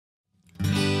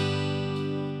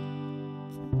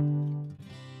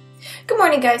Good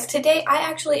morning, guys. Today I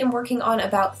actually am working on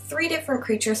about 3 different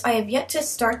creatures. I have yet to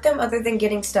start them other than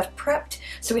getting stuff prepped,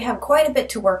 so we have quite a bit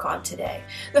to work on today.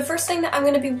 The first thing that I'm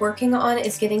going to be working on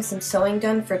is getting some sewing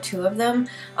done for 2 of them.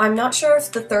 I'm not sure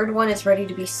if the third one is ready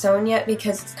to be sewn yet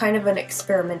because it's kind of an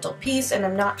experimental piece, and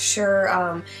I'm not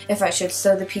sure if I should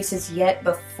sew the pieces yet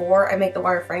before I make the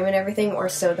wireframe and everything, or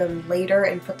sew them later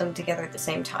and put them together at the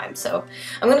same time. So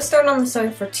I'm going to start on the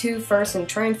sewing for 2 first and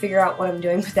try and figure out what I'm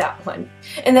doing with that one.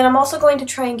 And then I'm also going to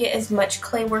try and get as much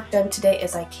clay work done today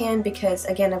as I can because,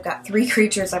 again, I've got 3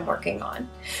 creatures I'm working on.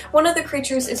 One of the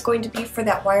creatures is going to be for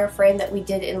that wireframe that we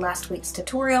did in last week's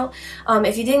tutorial.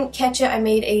 If you didn't catch it, I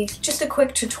made just a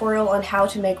quick tutorial on how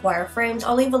to make wireframes.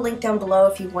 I'll leave a link down below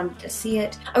if you wanted to see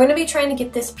it. I'm going to be trying to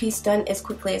get this piece done as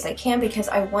quickly as I can because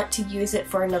I want to use it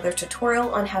for another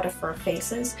tutorial on how to fur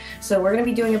faces. So we're going to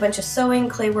be doing a bunch of sewing,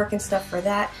 clay work, and stuff for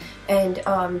that, and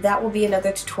that will be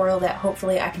another tutorial that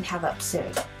hopefully I can have up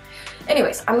soon.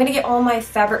 Anyways, I'm going to get all my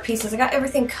fabric pieces. I got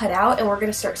everything cut out and we're going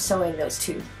to start sewing those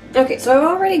 2. Okay, so I've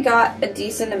already got a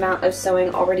decent amount of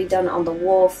sewing already done on the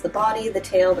wolf, the body, the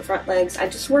tail, the front legs.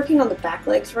 I'm just working on the back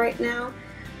legs right now.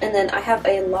 And then I have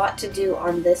a lot to do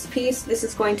on this piece. This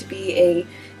is going to be a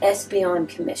Espeon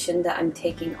commission that I'm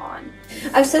taking on.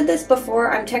 I've said this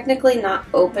before, I'm technically not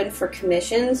open for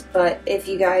commissions, but if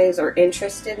you guys are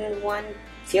interested in one,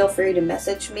 feel free to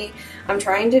message me. I'm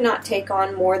trying to not take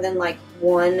on more than like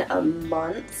 1 a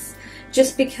month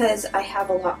just because I have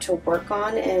a lot to work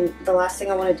on, and the last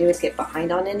thing I want to do is get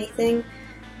behind on anything,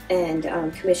 and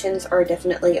commissions are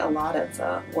definitely a lot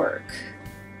of work.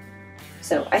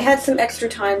 So I had some extra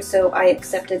time, so I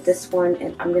accepted this one,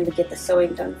 and I'm going to get the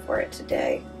sewing done for it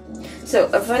today. So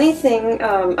a funny thing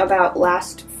about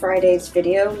last Friday's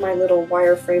video, my little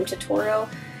wireframe tutorial,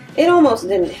 it almost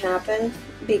didn't happen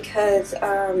because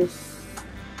I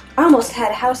almost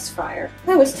had a house fire.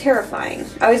 That was terrifying.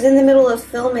 I was in the middle of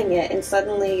filming it and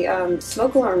suddenly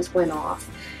smoke alarms went off,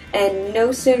 and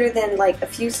no sooner than like a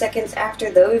few seconds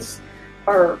after those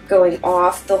are going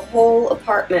off, the whole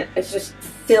apartment is just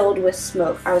filled with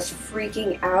smoke. I was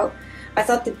freaking out. I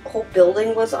thought the whole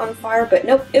building was on fire, but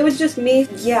nope, it was just me.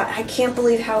 Yeah, I can't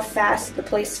believe how fast the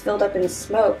place filled up in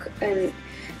smoke. And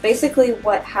basically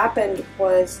what happened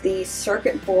was the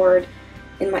circuit board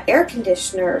in my air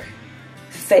conditioner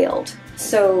failed.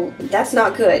 So that's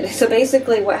not good. So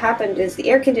basically what happened is the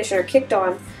air conditioner kicked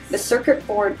on, the circuit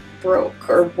board broke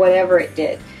or whatever it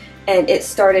did, and it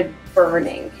started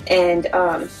burning. And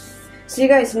so you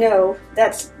guys know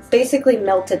that's basically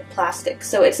melted plastic.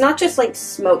 So it's not just like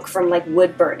smoke from like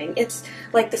wood burning, it's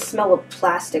like the smell of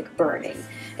plastic burning.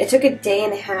 It took a day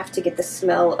and a half to get the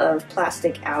smell of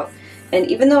plastic out. And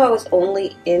even though I was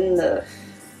only in the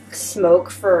smoke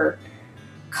for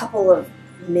a couple of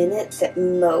minutes at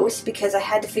most, because I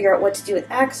had to figure out what to do with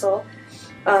Axel,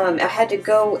 I had to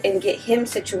go and get him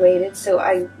situated so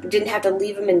I didn't have to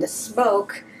leave him in the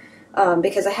smoke,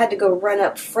 because I had to go run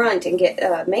up front and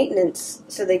get maintenance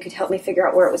so they could help me figure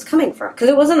out where it was coming from. Because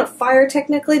it wasn't a fire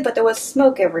technically, but there was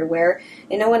smoke everywhere,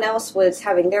 and no one else was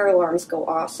having their alarms go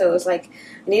off. So it was like,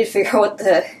 I need to figure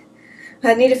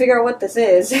out what this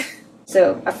is.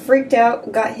 So I freaked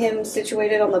out, got him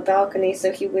situated on the balcony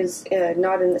so he was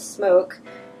not in the smoke,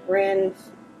 ran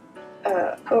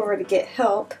over to get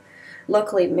help.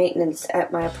 Luckily, maintenance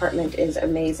at my apartment is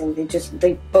amazing.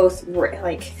 They both were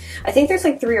like, I think there's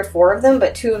like 3 or 4 of them,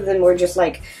 but 2 of them were just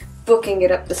like booking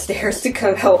it up the stairs to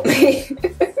come help me.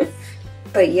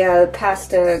 But yeah, the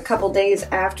past couple days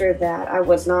after that, I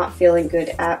was not feeling good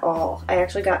at all. I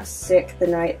actually got sick the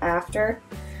night after,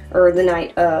 or the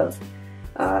night of,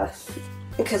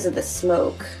 because of the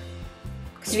smoke.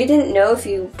 Because if you didn't know, if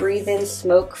you breathe in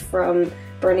smoke from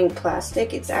burning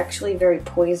plastic, it's actually very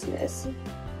poisonous.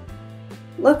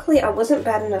 Luckily, I wasn't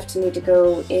bad enough to need to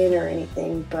go in or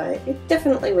anything, but it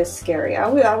definitely was scary. I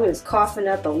was coughing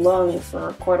up a lung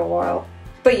for quite a while.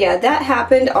 But yeah, that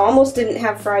happened. I almost didn't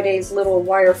have Friday's little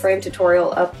wireframe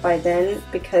tutorial up by then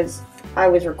because I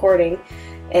was recording,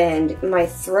 and my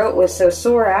throat was so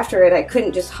sore after it I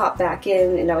couldn't just hop back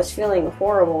in, and I was feeling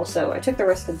horrible, so I took the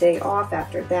rest of the day off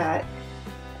after that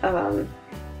and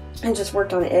just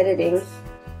worked on editing.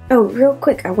 Oh, real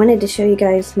quick, I wanted to show you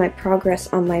guys my progress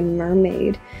on my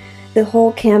mermaid. The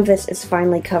whole canvas is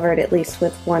finally covered, at least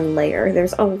with 1 layer.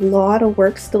 There's a lot of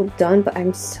work still done, but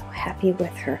I'm so happy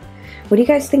with her. What do you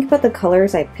guys think about the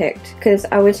colors I picked? Because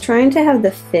I was trying to have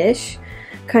the fish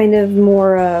kind of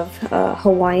more of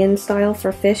Hawaiian style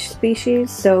for fish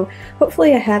species, so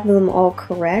hopefully I have them all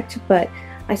correct, but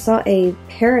I saw a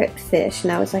parrotfish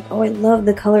and I was like, oh, I love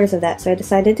the colors of that, so I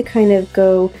decided to kind of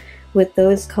go with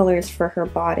those colors for her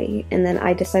body, and then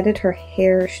I decided her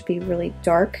hair should be really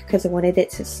dark because I wanted it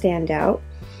to stand out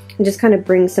and just kind of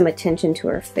bring some attention to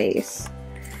her face.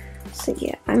 So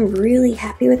yeah, I'm really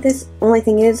happy with this. Only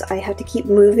thing is I have to keep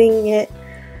moving it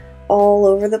all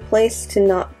over the place to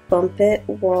not bump it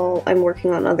while I'm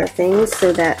working on other things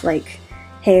so that like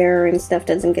hair and stuff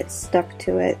doesn't get stuck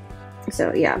to it.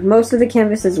 So yeah, most of the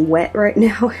canvas is wet right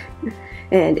now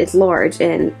and it's large,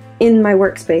 and in my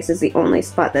workspace is the only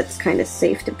spot that's kind of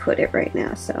safe to put it right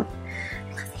now. So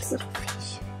I love these little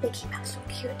fish. They came out so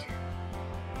cute.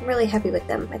 I'm really happy with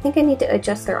them. I think I need to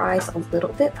adjust their eyes a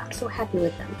little bit, but I'm so happy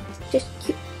with them. It's just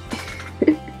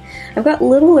cute. I've got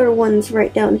littler ones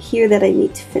right down here that I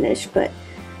need to finish, but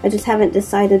I just haven't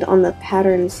decided on the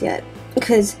patterns yet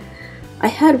because I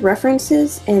had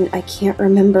references and I can't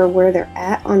remember where they're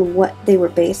at on what they were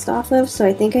based off of, so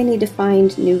I think I need to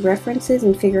find new references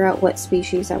and figure out what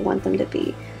species I want them to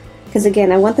be. Because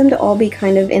again, I want them to all be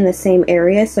kind of in the same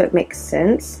area so it makes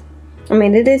sense. I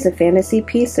mean, it is a fantasy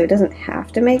piece, so it doesn't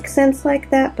have to make sense like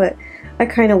that, but I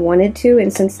kind of wanted to,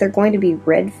 and since they're going to be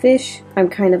redfish, I'm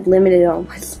kind of limited on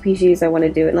what species I want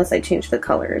to do unless I change the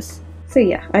colors. So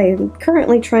yeah, I'm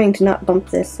currently trying to not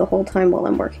bump this the whole time while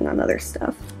I'm working on other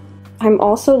stuff. I'm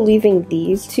also leaving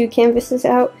these two canvases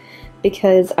out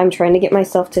because I'm trying to get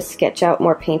myself to sketch out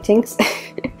more paintings.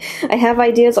 I have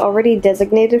ideas already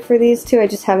designated for these two, I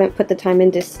just haven't put the time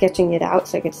into sketching it out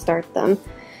so I could start them.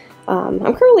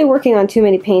 I'm currently working on too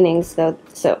many paintings though,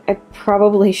 so I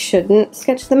probably shouldn't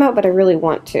sketch them out, but I really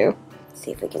want to. Let's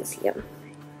see if we can see them.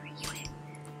 Where are you at?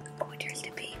 Oh, there's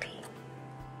the baby.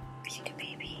 Where's the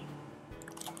baby?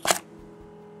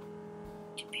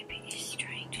 The baby is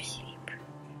trying to sleep.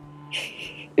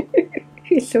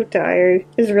 He's so tired.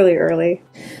 It's really early.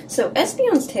 So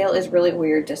Espion's tail is really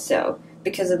weird to sew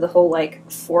because of the whole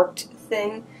like forked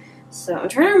thing. So I'm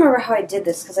trying to remember how I did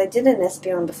this because I did an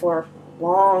Espion before a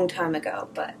long time ago,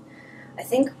 but I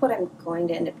think what I'm going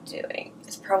to end up doing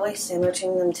is probably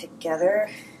sandwiching them together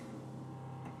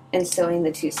and sewing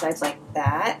the two sides like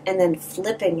that, and then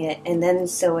flipping it and then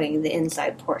sewing the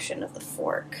inside portion of the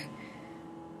fork.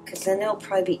 Because then it'll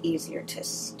probably be easier to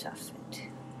stuff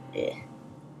it. Ugh.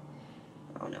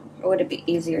 I don't know. Or would it be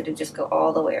easier to just go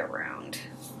all the way around?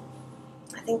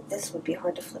 I think this would be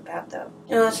hard to flip out though.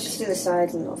 No, let's just do the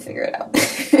sides and we'll figure it out.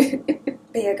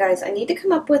 But yeah guys, I need to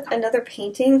come up with another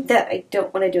painting that I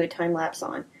don't want to do a time-lapse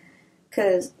on.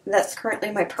 Because that's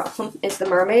currently my problem, is the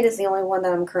mermaid is the only one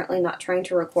that I'm currently not trying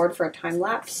to record for a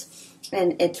time-lapse.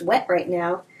 And it's wet right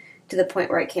now to the point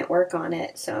where I can't work on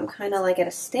it. So I'm kind of like at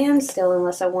a standstill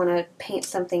unless I want to paint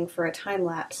something for a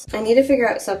time-lapse. I need to figure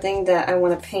out something that I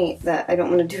want to paint that I don't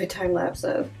want to do a time-lapse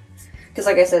of. Because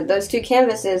like I said, those two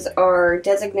canvases are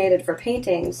designated for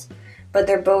paintings, but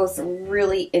they're both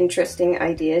really interesting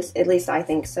ideas, at least I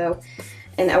think so,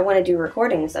 and I want to do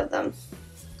recordings of them.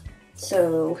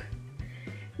 So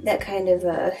that kind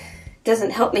of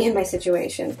doesn't help me in my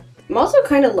situation. I'm also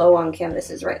kind of low on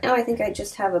canvases. Right now I think I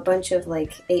just have a bunch of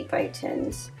like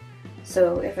 8x10s.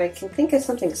 So if I can think of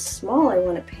something small I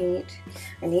want to paint,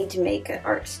 I need to make an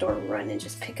art store run and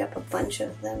just pick up a bunch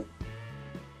of them.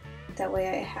 That way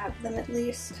I have them at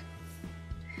least.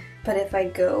 But if I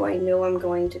go, I know I'm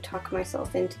going to talk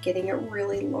myself into getting a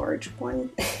really large one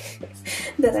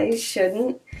that I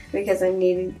shouldn't, because I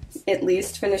need to at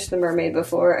least finish the mermaid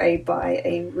before I buy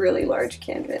a really large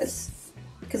canvas.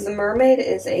 Because the mermaid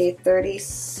is a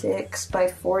 36 by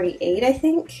 48, I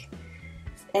think.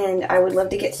 And I would love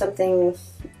to get something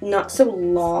not so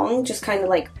long, just kind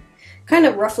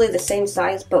of roughly the same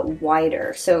size but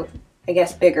wider. So I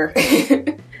guess bigger.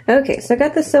 Okay, so I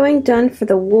got the sewing done for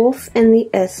the wolf and the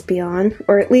Espion,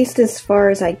 or at least as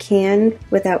far as I can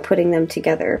without putting them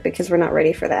together, because we're not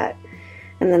ready for that.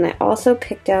 And then I also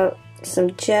picked out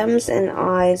some gems and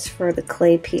eyes for the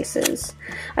clay pieces.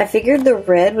 I figured the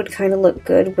red would kind of look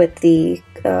good with the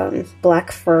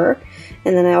black fur,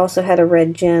 and then I also had a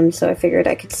red gem, so I figured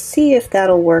I could see if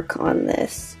that'll work on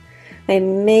this. I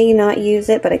may not use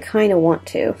it, but I kind of want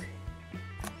to.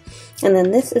 And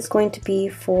then this is going to be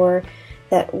for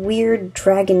that weird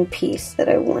dragon piece that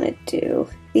I want to do.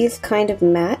 These kind of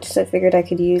match, so I figured I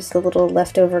could use the little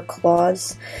leftover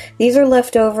claws. These are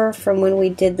leftover from when we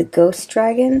did the ghost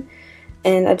dragon,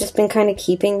 and I've just been kind of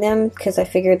keeping them because I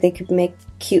figured they could make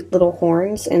cute little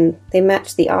horns, and they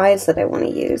match the eyes that I want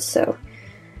to use, so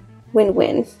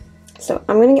win-win. So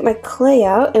I'm going to get my clay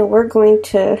out, and we're going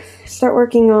to start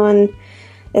working on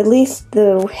at least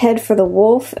the head for the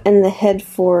wolf and the head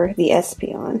for the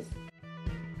Espion.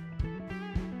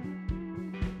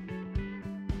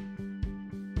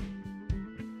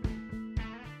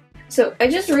 So I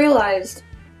just realized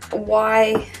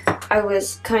why I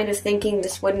was kind of thinking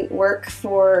this wouldn't work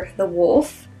for the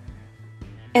wolf.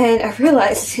 And I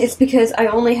realized it's because I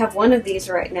only have one of these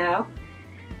right now.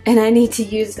 And I need to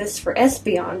use this for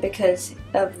Espeon because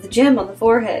of the gem on the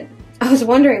forehead. I was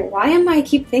wondering, why am I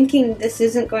keep thinking this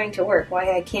isn't going to work?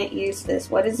 Why I can't use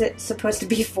this? What is it supposed to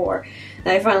be for? And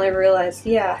I finally realized,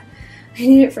 yeah, I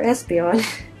need it for Espeon.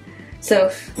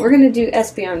 So we're going to do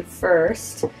Espeon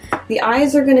first. The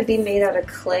eyes are going to be made out of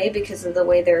clay because of the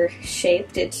way they're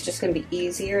shaped. It's just going to be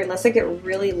easier. Unless I get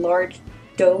really large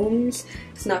domes,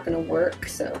 it's not going to work.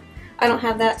 So I don't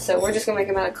have that, so we're just going to make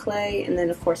them out of clay. And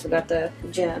then, of course, we got the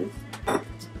gem.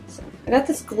 So I got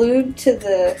this glued to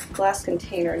the glass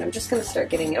container, and I'm just going to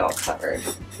start getting it all covered.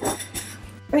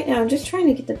 Right now, I'm just trying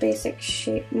to get the basic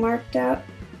shape marked out,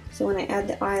 so when I add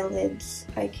the eyelids,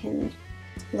 I can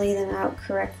lay them out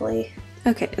correctly.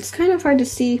 Okay, it's kind of hard to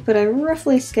see, but I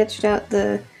roughly sketched out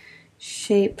the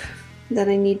shape that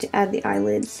I need to add the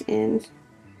eyelids in.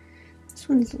 This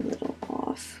one's a little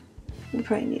off. I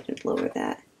probably need to lower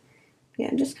that. Yeah,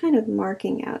 I'm just kind of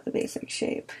marking out the basic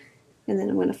shape. And then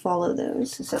I'm going to follow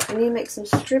those. So I need to make some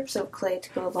strips of clay to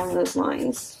go along those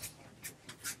lines.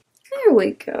 There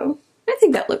we go. I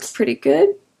think that looks pretty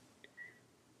good.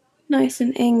 Nice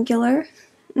and angular.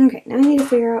 Okay, now I need to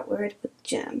figure out where to put the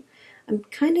gem. I'm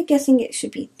kind of guessing it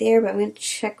should be there, but I'm going to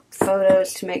check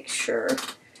photos to make sure.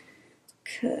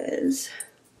 Because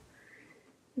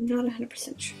I'm not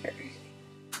 100% sure.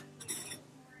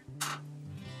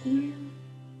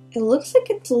 It looks like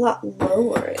it's a lot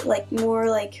lower, like more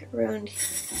like around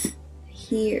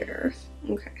here.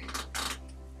 Okay.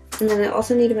 And then I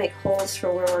also need to make holes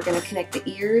for where we're going to connect the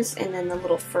ears and then the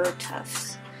little fur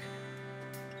tufts.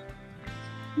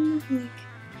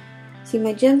 See,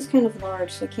 my gem's kind of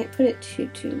large, so I can't put it too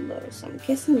low. So I'm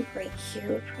guessing right here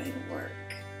would probably work.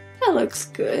 That looks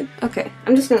good. Okay,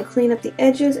 I'm just going to clean up the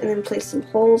edges and then place some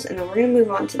holes, and then we're going to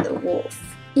move on to the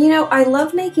wolf. You know, I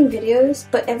love making videos,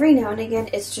 but every now and again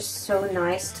it's just so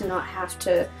nice to not have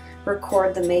to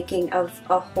record the making of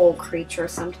a whole creature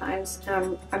sometimes.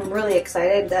 I'm really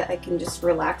excited that I can just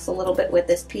relax a little bit with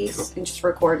this piece and just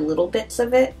record little bits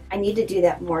of it. I need to do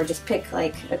that more, just pick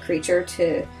like a creature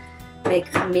to make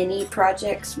mini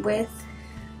projects with.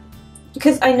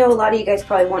 Because I know a lot of you guys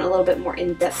probably want a little bit more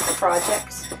in-depth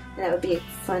projects, and that would be a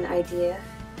fun idea.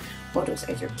 Oh, those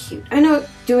eyes are cute. I know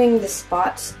doing the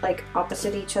spots like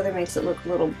opposite each other makes it look a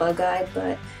little bug-eyed,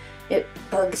 but it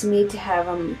bugs me to have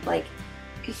them like,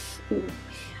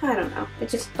 I don't know. It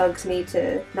just bugs me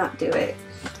to not do it.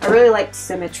 I really like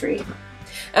symmetry.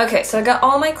 Okay, so I got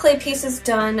all my clay pieces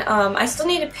done. I still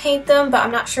need to paint them, but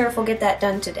I'm not sure if we'll get that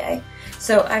done today.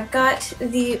 So I've got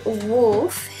the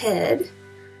wolf head.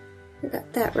 I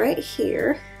got that right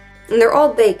here. And they're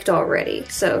all baked already,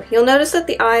 so you'll notice that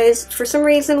the eyes, for some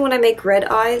reason when I make red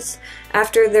eyes,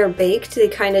 after they're baked, they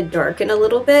kind of darken a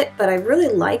little bit, but I really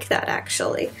like that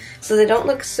actually. So they don't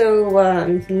look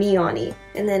so neon-y.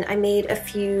 And then I made a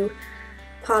few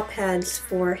paw pads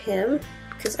for him,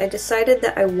 because I decided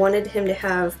that I wanted him to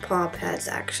have paw pads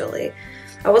actually.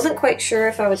 I wasn't quite sure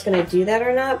if I was going to do that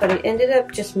or not, but I ended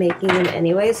up just making them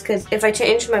anyways, because if I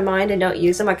change my mind and don't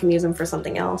use them, I can use them for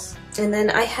something else. And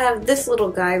then I have this little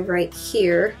guy right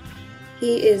here.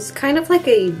 He is kind of like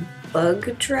a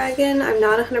bug dragon. I'm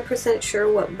not 100%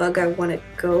 sure what bug I want to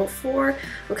go for.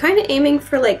 I'm kind of aiming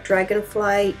for like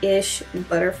dragonfly-ish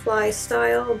butterfly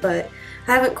style, but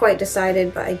I haven't quite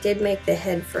decided, but I did make the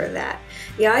head for that.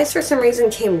 The eyes for some reason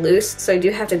came loose, so I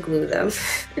do have to glue them.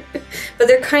 But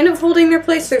they're kind of holding their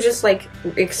place, they're just like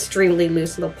extremely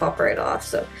loose and they'll pop right off.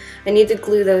 So I need to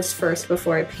glue those first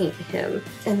before I paint him.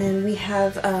 And then we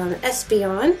have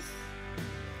Espeon.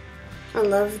 I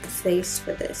love the face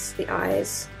for this, the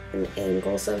eyes and the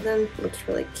angles of them. Looks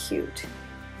really cute.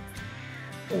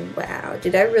 Wow,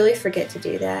 did I really forget to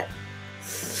do that?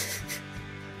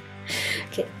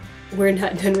 Okay, we're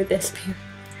not done with Espeon.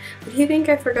 What do you think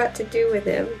I forgot to do with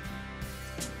him?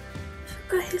 I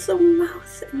forgot his little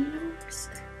mouth and nose.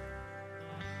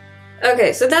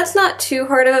 Okay, so that's not too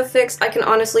hard of a fix. I can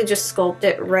honestly just sculpt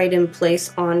it right in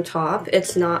place on top.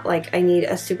 It's not like I need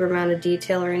a super amount of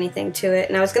detail or anything to it.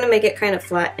 And I was going to make it kind of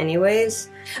flat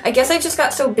anyways. I guess I just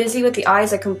got so busy with the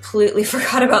eyes I completely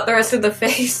forgot about the rest of the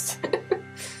face.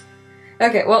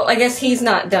 Okay, well, I guess he's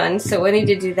not done, so I need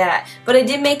to do that. But I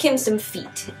did make him some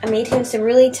feet. I made him some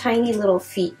really tiny little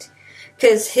feet.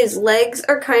 Because his legs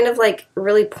are kind of like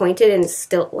really pointed and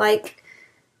stilt-like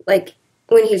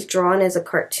when he's drawn as a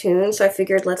cartoon. So I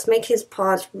figured let's make his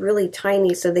paws really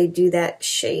tiny so they do that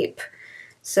shape.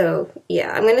 So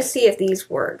yeah, I'm going to see if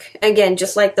these work. Again,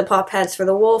 just like the paw pads for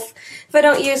the wolf, if I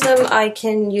don't use them, I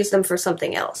can use them for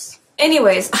something else.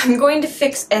 Anyways, I'm going to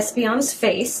fix Espion's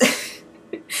face.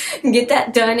 Get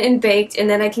that done and baked, and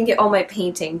then I can get all my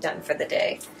painting done for the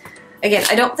day. Again,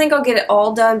 I don't think I'll get it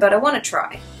all done, but I want to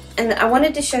try. And I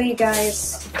wanted to show you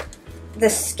guys the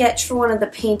sketch for one of the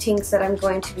paintings that I'm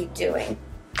going to be doing.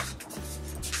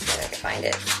 If I can find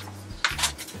it.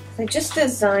 I just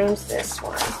designed this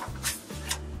one.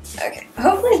 Okay,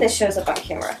 hopefully this shows up on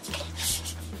camera.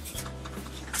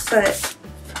 But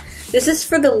this is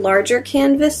for the larger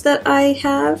canvas that I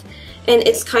have, and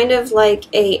it's kind of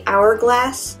like a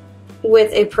hourglass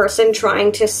with a person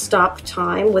trying to stop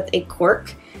time with a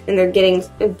cork, and they're getting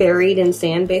buried in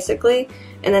sand basically,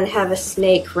 and then have a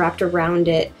snake wrapped around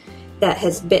it that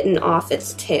has bitten off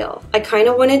its tail. I kind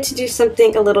of wanted to do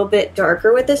something a little bit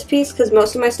darker with this piece because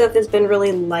most of my stuff has been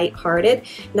really light-hearted,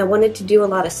 and I wanted to do a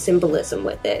lot of symbolism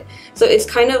with it. So it's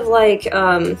kind of like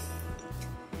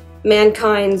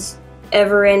mankind's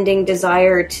ever-ending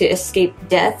desire to escape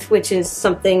death, which is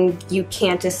something you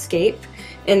can't escape.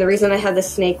 And the reason I have the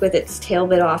snake with its tail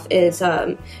bit off is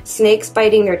snakes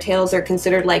biting their tails are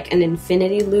considered like an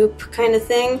infinity loop kind of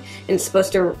thing, and it's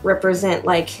supposed to represent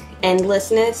like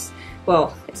endlessness.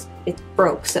 Well, it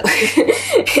broke, so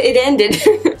it ended.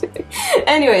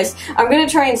 Anyways, I'm going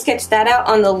to try and sketch that out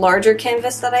on the larger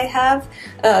canvas that I have,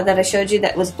 that I showed you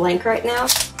that was blank right now.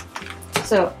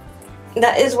 So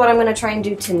that is what I'm going to try and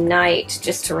do tonight,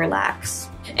 just to relax.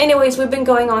 Anyways, we've been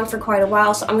going on for quite a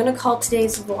while, so I'm going to call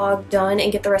today's vlog done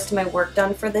and get the rest of my work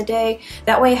done for the day.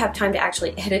 That way I have time to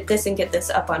actually edit this and get this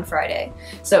up on Friday.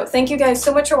 So thank you guys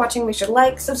so much for watching. Make sure to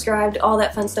like, subscribe, all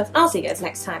that fun stuff, and I'll see you guys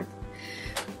next time.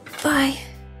 Bye.